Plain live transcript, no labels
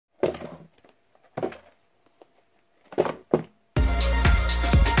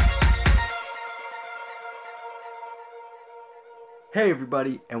Hey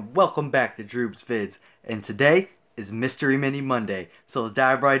everybody, and welcome back to Droobz Vids. And today is Mystery Mini Monday, so let's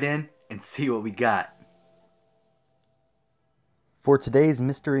dive right in and see what we got. For today's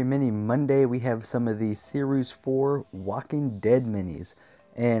Mystery Mini Monday, we have some of the Series 4 Walking Dead minis.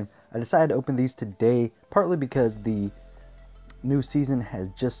 And I decided to open these today, partly because the new season has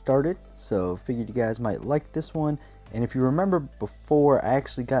just started, so figured you guys might like this one. And if you remember before, I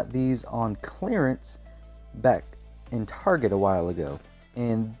actually got these on clearance back in Target a while ago,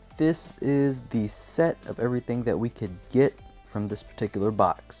 and this is the set of everything that we could get from this particular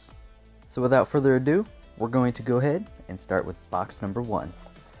box. So without further ado, we're going to go ahead and start with box number 1.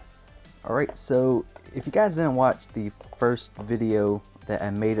 Alright, so if you guys didn't watch the first video that I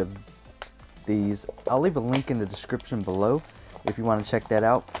made of these, I'll leave a link in the description below if you want to check that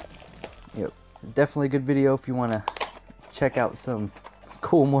out. You know, definitely a good video if you want to check out some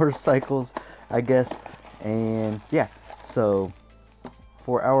cool motorcycles, I guess. And yeah, so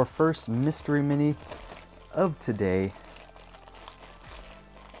for our first mystery mini of today,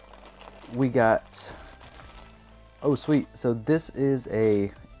 we got, oh sweet, so this is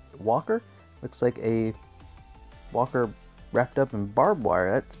a walker. Looks like a walker wrapped up in barbed wire.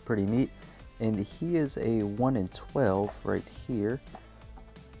 That's pretty neat. And he is a 1 in 12 right here.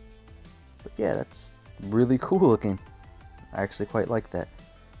 But yeah, that's really cool looking. I actually quite like that.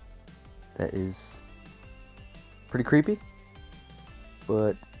 That is pretty creepy,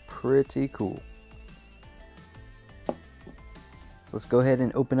 but pretty cool. So let's go ahead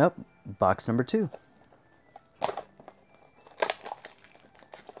and open up box number 2.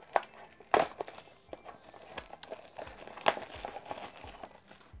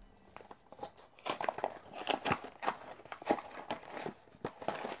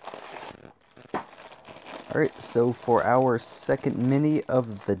 Alright, so for our second mini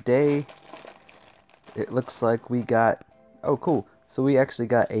of the day, it looks like we got, oh cool, so we actually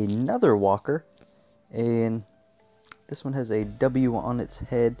got another walker, and this one has a W on its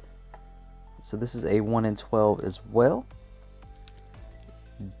head, so this is a 1 in 12 as well.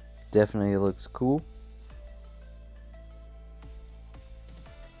 Definitely looks cool.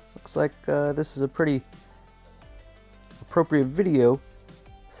 Looks like this is a pretty appropriate video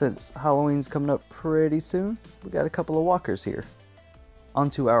since Halloween's coming up pretty soon. We got a couple of walkers here. On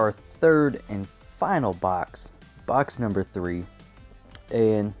to our third and final box, box number 3.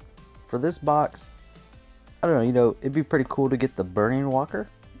 And for this box, I don't know, you know, it'd be pretty cool to get the burning walker.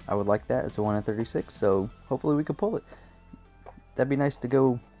 I would like that. It's a 1 in 36, so hopefully we can pull it. That'd be nice to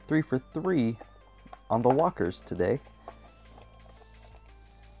go 3 for 3 on the walkers today.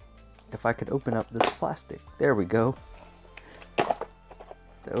 If I could open up this plastic. There we go.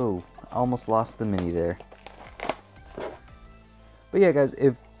 Oh, I almost lost the mini there. But yeah guys,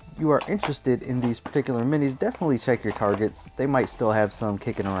 if you are interested in these particular minis, definitely check your Targets. They might still have some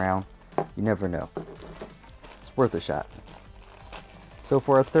kicking around. You never know. It's worth a shot. So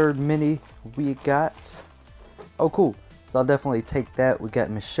for our third mini, we got, oh cool, so I'll definitely take that. We got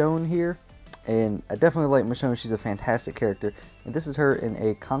Michonne here, and I definitely like Michonne. She's a fantastic character, and this is her in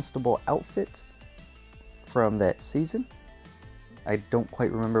a constable outfit from that season. I don't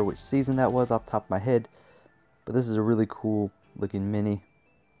quite remember which season that was off the top of my head, but this is a really cool looking mini.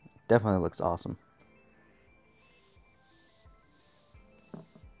 Definitely looks awesome.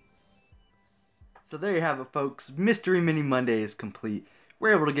 So there you have it, folks. Mystery Mini Monday is complete.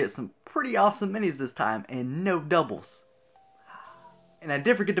 We're able to get some pretty awesome minis this time and no doubles. And I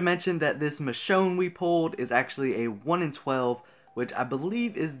did forget to mention that this Michonne we pulled is actually a 1 in 12, which I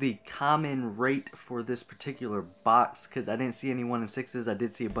believe is the common rate for this particular box, because I didn't see any 1 in 6s. I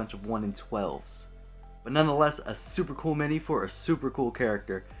did see a bunch of 1 in 12s. But nonetheless, a super cool mini for a super cool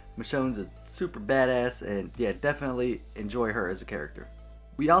character. Michonne's a super badass, and yeah, definitely enjoy her as a character.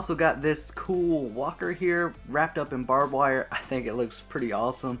 We also got this cool walker here wrapped up in barbed wire. I think it looks pretty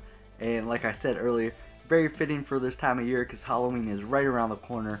awesome, and like I said earlier, very fitting for this time of year because Halloween is right around the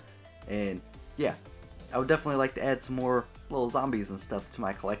corner. And yeah, I would definitely like to add some more little zombies and stuff to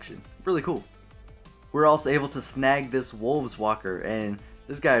my collection. Really cool. We're also able to snag this wolves walker, and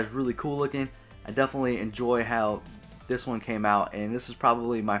this guy is really cool looking. I definitely enjoy how this one came out, and this is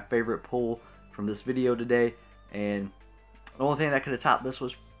probably my favorite pull from this video today. And the only thing that could have topped this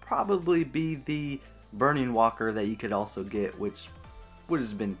was probably be the burning walker that you could also get, which would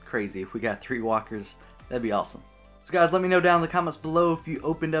have been crazy if we got 3 walkers. That'd be awesome. So guys, let me know down in the comments below if you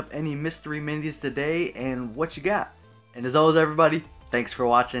opened up any mystery minis today and what you got. And as always everybody, thanks for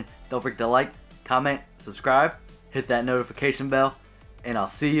watching. Don't forget to like, comment, subscribe, hit that notification bell, and I'll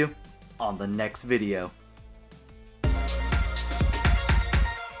see you on the next video.